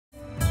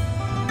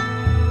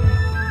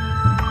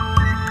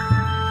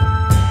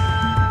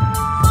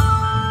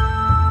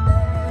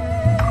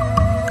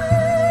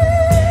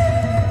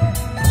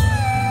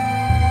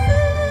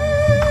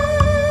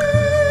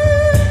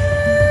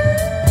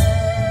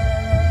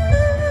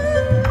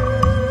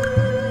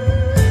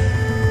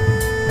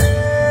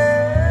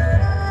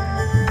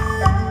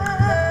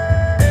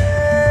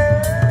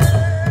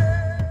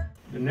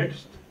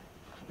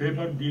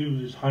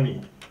deals with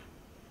honey.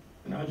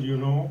 And as you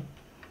know,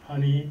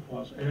 honey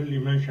was early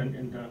mentioned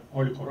in the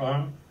Holy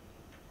Quran.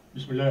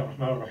 Bismillah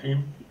ar-Rahman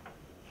ar-Rahim.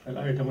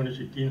 الآية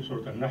 68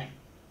 سورة النحل.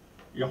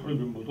 يخرج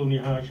من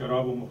بطونها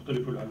شراب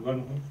مختلف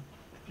ألوانه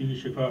فيه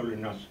شفاء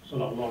للناس.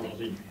 صلى الله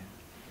العظيم.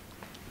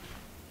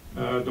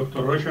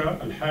 Dr. Rasha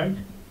Alhaj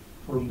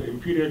from the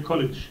Imperial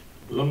College,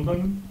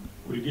 London,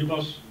 will give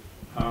us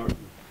her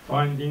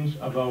findings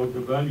about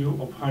the value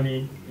of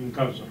honey in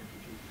cancer.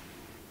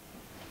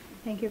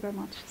 Thank you very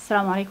much.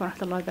 Assalamu alaikum wa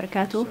rahmatullahi wa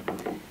barakatuh.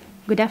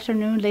 Good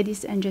afternoon,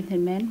 ladies and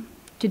gentlemen.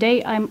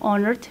 Today I'm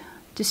honored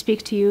to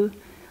speak to you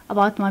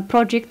about my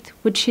project,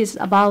 which is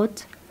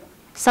about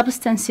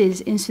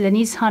substances in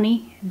Sudanese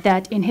honey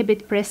that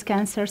inhibit breast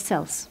cancer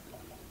cells.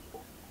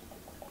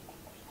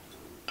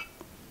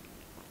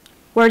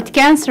 Word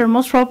cancer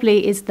most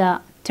probably is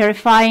the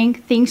terrifying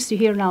things to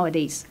hear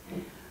nowadays.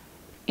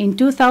 In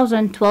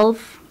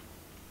 2012,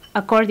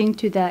 according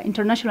to the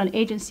International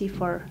Agency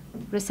for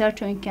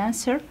Research on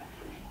Cancer,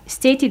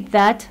 stated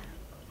that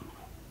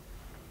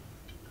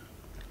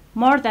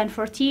more than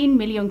 14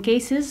 million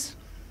cases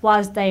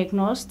was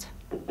diagnosed,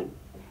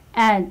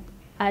 and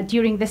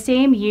during the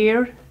same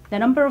year, the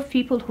number of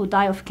people who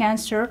die of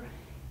cancer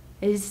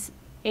is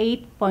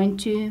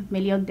 8.2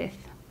 million deaths.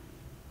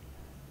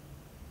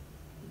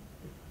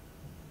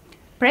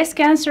 Breast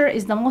cancer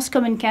is the most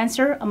common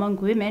cancer among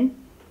women.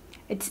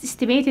 It's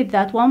estimated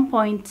that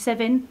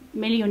 1.7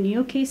 million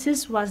new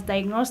cases was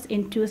diagnosed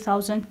in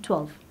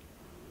 2012.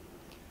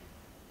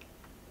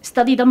 A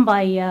study done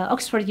by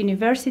Oxford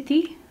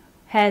University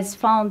has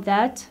found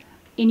that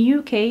in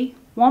UK,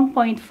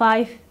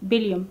 1.5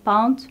 billion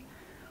pounds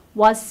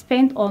was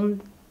spent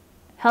on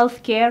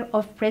healthcare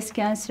of breast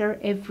cancer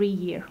every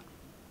year.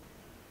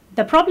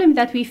 The problem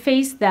that we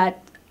face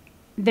that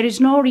there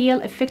is no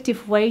real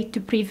effective way to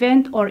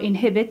prevent or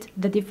inhibit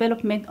the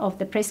development of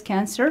the breast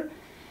cancer,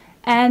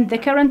 and the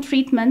current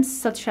treatments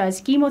such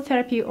as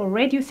chemotherapy or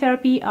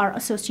radiotherapy are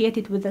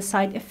associated with the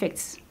side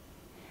effects,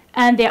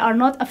 and they are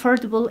not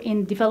affordable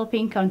in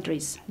developing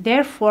countries.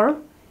 Therefore,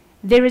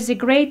 there is a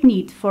great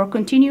need for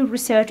continued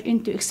research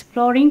into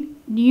exploring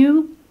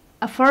new,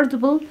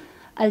 affordable,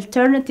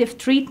 alternative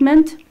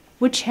treatment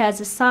which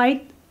has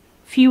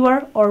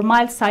fewer or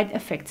mild side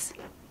effects.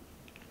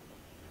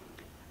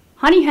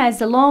 Honey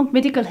has a long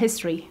medical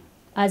history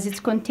as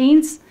it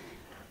contains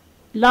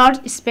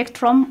large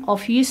spectrum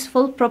of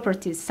useful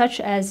properties such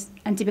as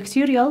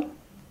antibacterial,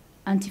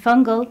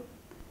 antifungal,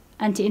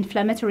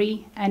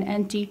 anti-inflammatory, and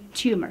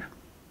anti-tumor.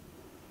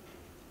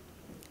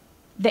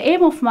 The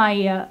aim of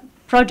my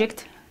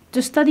project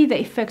to study the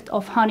effect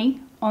of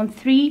honey on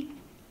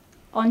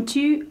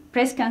two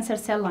breast cancer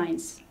cell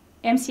lines,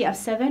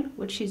 MCF7,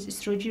 which is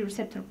estrogen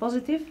receptor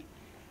positive,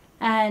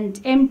 and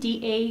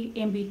MDA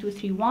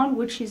MB231,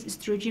 which is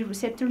estrogen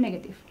receptor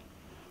negative.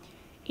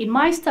 In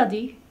my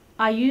study,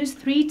 I used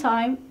three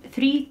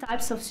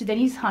types of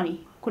Sudanese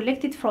honey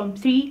collected from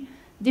 3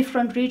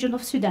 different regions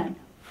of Sudan,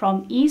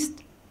 from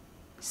east,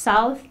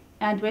 south,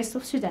 and west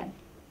of Sudan.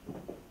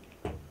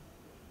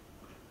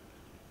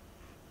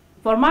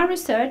 For my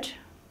research,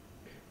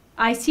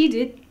 I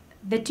seeded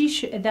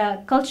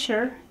the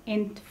culture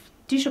in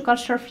tissue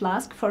culture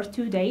flask for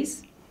 2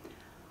 days.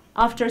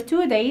 After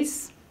 2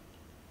 days,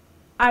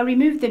 I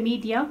removed the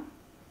media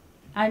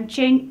and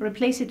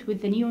replace it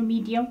with the new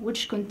medium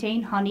which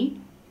contained honey,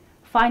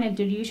 final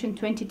dilution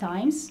 20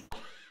 times.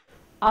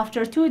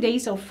 After 2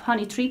 days of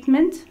honey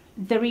treatment,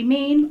 the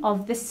remains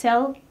of the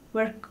cell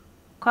were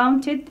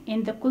counted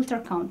in the culture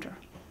counter.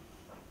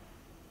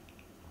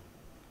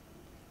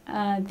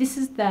 This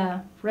is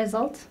the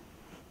result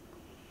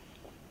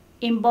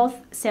in both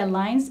cell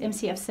lines,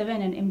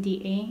 MCF7 and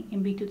MDA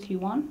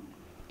MB231.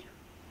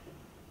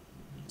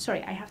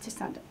 Sorry, I have to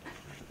stand up.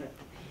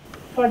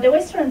 For the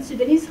Western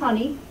Sudanese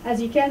honey,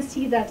 as you can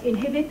see, that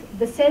inhibit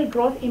the cell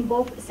growth in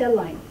both cell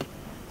lines.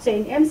 So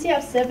in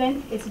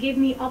MCF7, it's give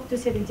me up to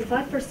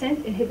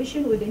 75%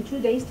 inhibition within 2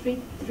 days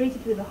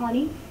treated with the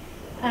honey.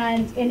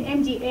 And in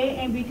MDA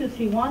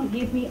MB231,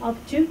 give me up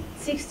to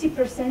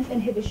 60%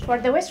 inhibition. For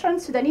the Western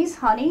Sudanese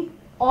honey,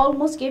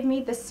 almost give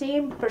me the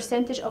same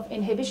percentage of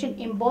inhibition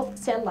in both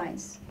cell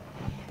lines.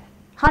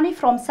 Honey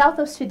from south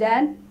of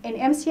Sudan in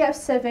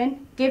MCF7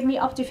 gave me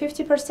up to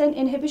 50%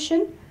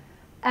 inhibition,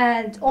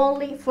 and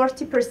only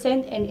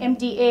 40% in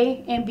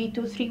MDA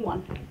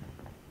MB231.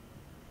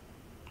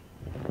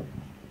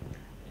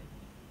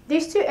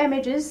 These two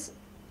images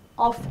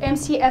of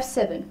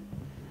MCF7.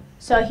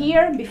 So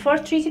here, before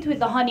treated with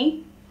the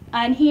honey,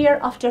 and here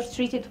after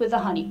treated with the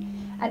honey.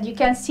 And you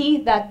can see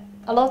that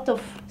a lot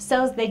of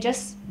cells, they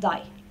just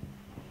die.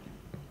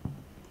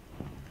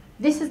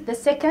 This is the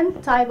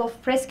second type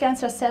of breast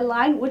cancer cell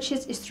line, which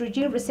is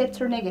estrogen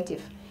receptor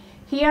negative.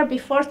 Here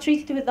before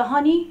treated with the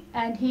honey,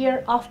 and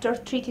here after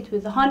treated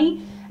with the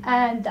honey,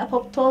 and the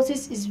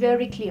apoptosis is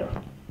very clear.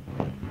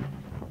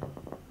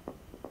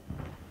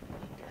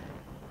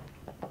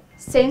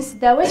 Since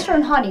the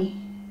Western honey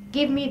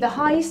gave me the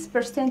highest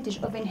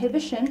percentage of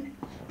inhibition,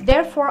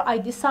 therefore I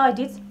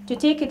decided to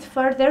take it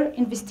further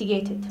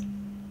investigated.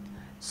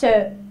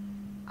 So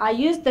I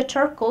used the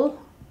charcoal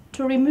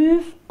to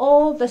remove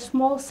all the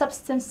small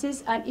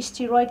substances and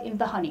steroid in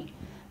the honey.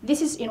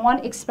 This is in one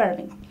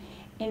experiment.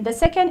 In the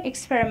second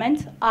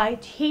experiment, I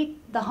heat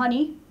the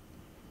honey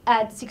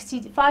at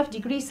 65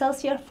 degrees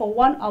Celsius for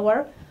 1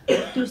 hour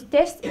to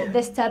test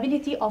the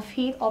stability of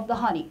heat of the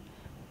honey.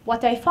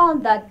 What I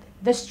found that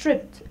the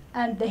stripped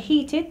and the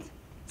heated,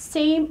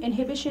 same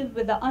inhibition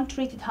with the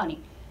untreated honey.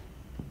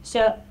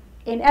 So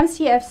in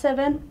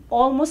MCF7,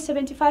 almost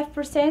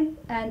 75%,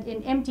 and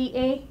in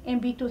MDA,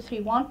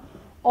 MB231,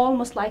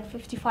 almost like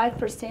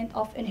 55%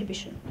 of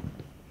inhibition.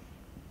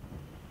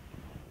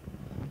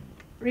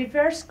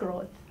 Reverse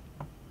growth,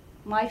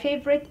 my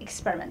favorite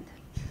experiment.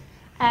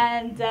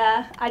 And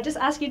I just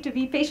ask you to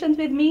be patient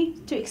with me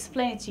to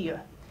explain it to you.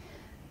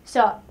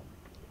 So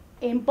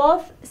in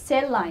both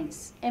cell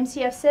lines,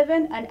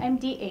 MCF7 and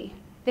MDA,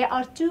 there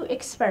are two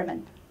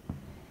experiments.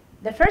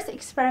 The first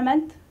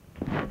experiment,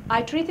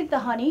 I treated the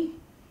honey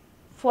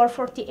for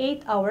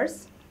 48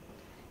 hours,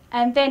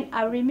 and then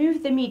I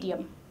removed the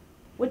medium,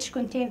 which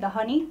contained the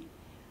honey,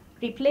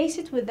 replace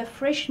it with the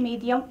fresh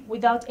medium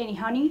without any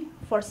honey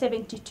for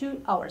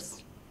 72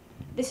 hours.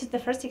 This is the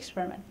first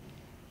experiment.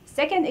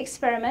 Second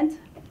experiment,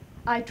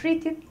 I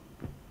treated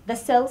the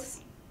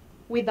cells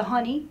with the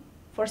honey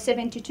for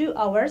 72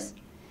 hours,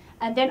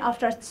 and then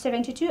after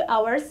 72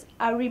 hours,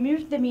 I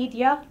removed the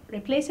media,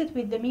 replaced it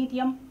with the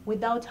medium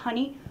without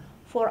honey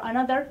for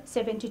another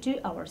 72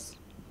 hours.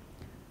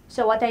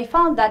 So what I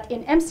found that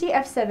in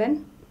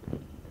MCF7,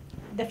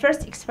 the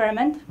first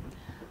experiment,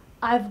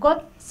 I've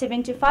got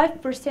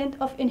 75%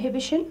 of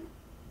inhibition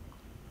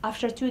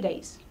after 2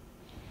 days,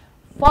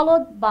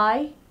 followed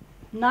by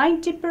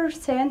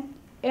 90%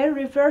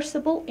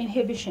 irreversible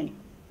inhibition.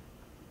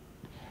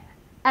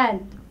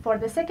 And for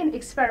the second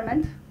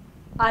experiment,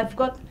 I've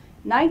got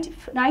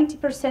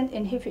 90%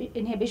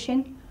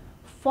 inhibition,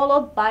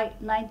 followed by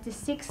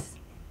 96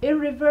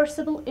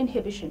 irreversible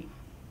inhibition.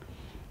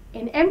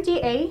 In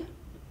MDA,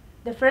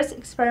 the first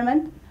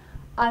experiment,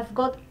 I've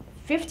got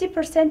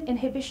 50%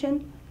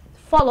 inhibition,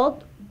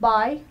 followed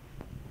by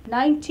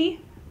 90%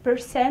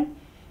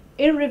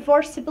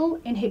 irreversible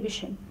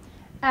inhibition.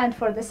 And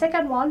for the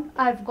second one,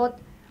 I've got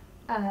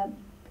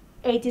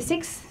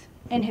 86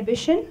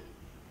 inhibition,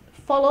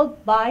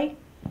 followed by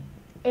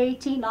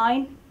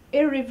 89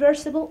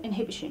 irreversible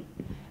inhibition.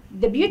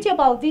 The beauty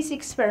about this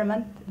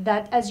experiment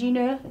that, as you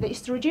know, the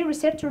estrogen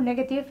receptor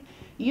negative,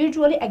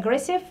 usually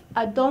aggressive,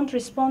 don't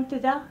respond to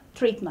the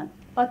treatment.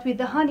 But with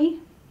the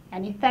honey,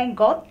 and thank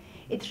God,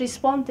 it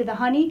responds to the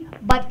honey,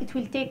 but it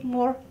will take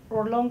more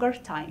or longer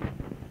time.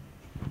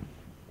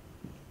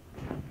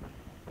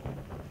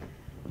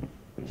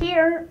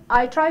 Here,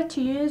 I try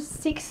to use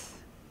 6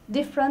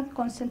 different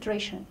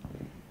concentration: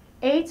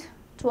 8,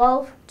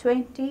 12,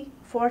 20,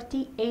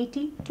 40,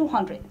 80,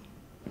 200.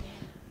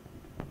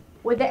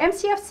 With the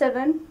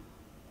MCF7,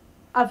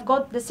 I've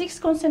got the 6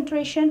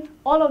 concentration.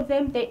 All of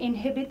them, they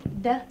inhibit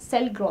the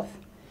cell growth.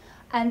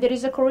 And there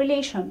is a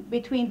correlation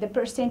between the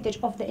percentage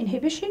of the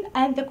inhibition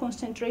and the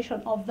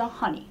concentration of the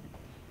honey.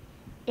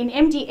 In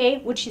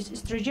MDA, which is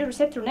estrogen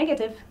receptor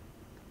negative,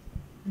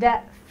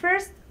 the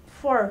first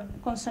 4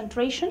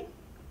 concentration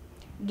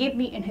give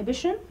me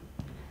inhibition.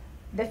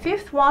 The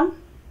 5th one,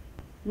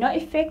 no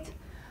effect,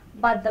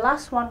 but the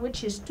last one,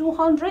 which is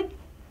 200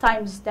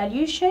 times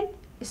dilution,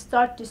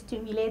 start to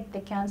stimulate the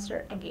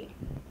cancer again.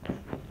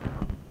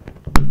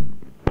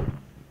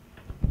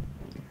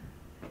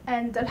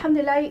 And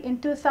alhamdulillah,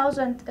 in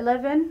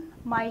 2011,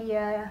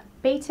 my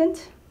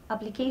patent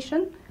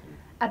application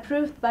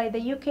approved by the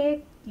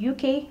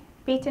UK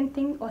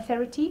Patenting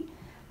Authority,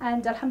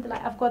 and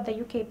alhamdulillah, I've got the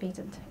UK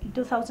patent in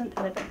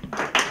 2011.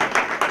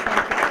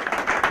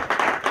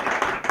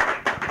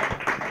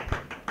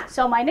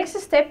 So my next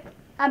step,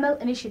 Amal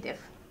initiative.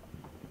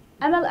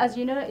 Amal, as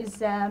you know,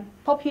 is a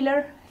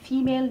popular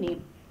female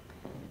name,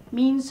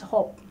 means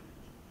hope.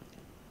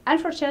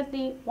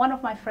 Unfortunately, one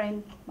of my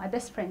friends, my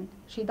best friend,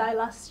 she died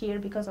last year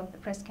because of the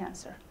breast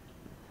cancer.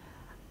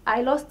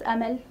 I lost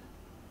Amal,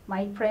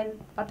 my friend,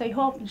 but I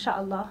hope,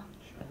 inshallah,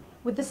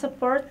 with the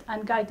support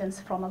and guidance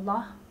from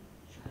Allah,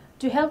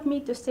 to help me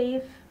to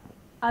save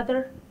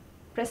other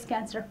breast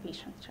cancer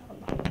patients,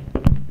 inshallah.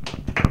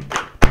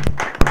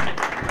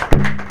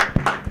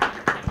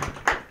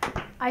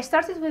 I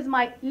started with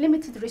my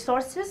limited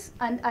resources,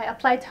 and I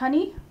applied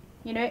honey,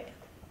 you know,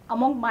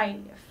 among my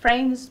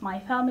friends, my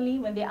family.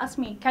 When they asked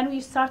me, can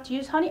we start to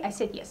use honey? I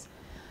said yes.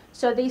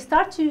 So they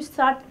start to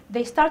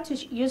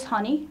use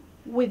honey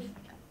with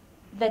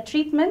the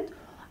treatment.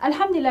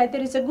 Alhamdulillah,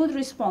 there is a good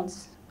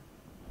response.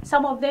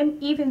 Some of them,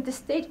 even the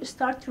stage,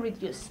 start to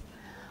reduce.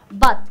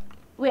 But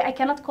I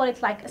cannot call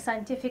it like a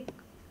scientific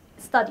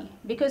study,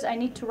 because I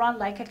need to run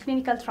like a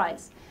clinical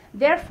trials.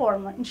 Therefore,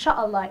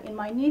 inshallah, in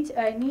my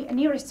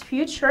nearest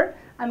future,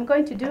 I'm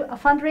going to do a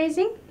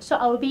fundraising, so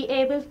I will be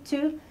able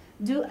to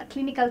do a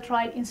clinical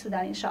trial in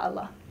Sudan,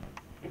 inshallah.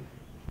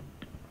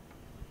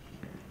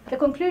 The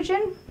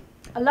conclusion,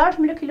 a large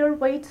molecular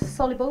weight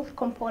soluble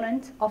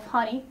component of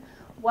honey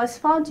was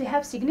found to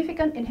have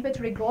significant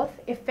inhibitory growth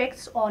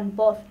effects on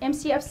both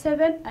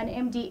MCF7 and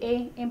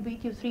MDA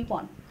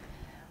MBQ31.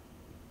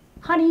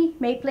 Honey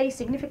may play a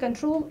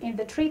significant role in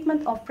the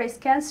treatment of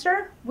breast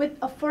cancer with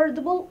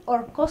affordable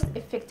or cost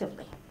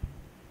effectively.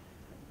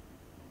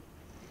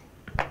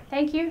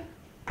 Thank you.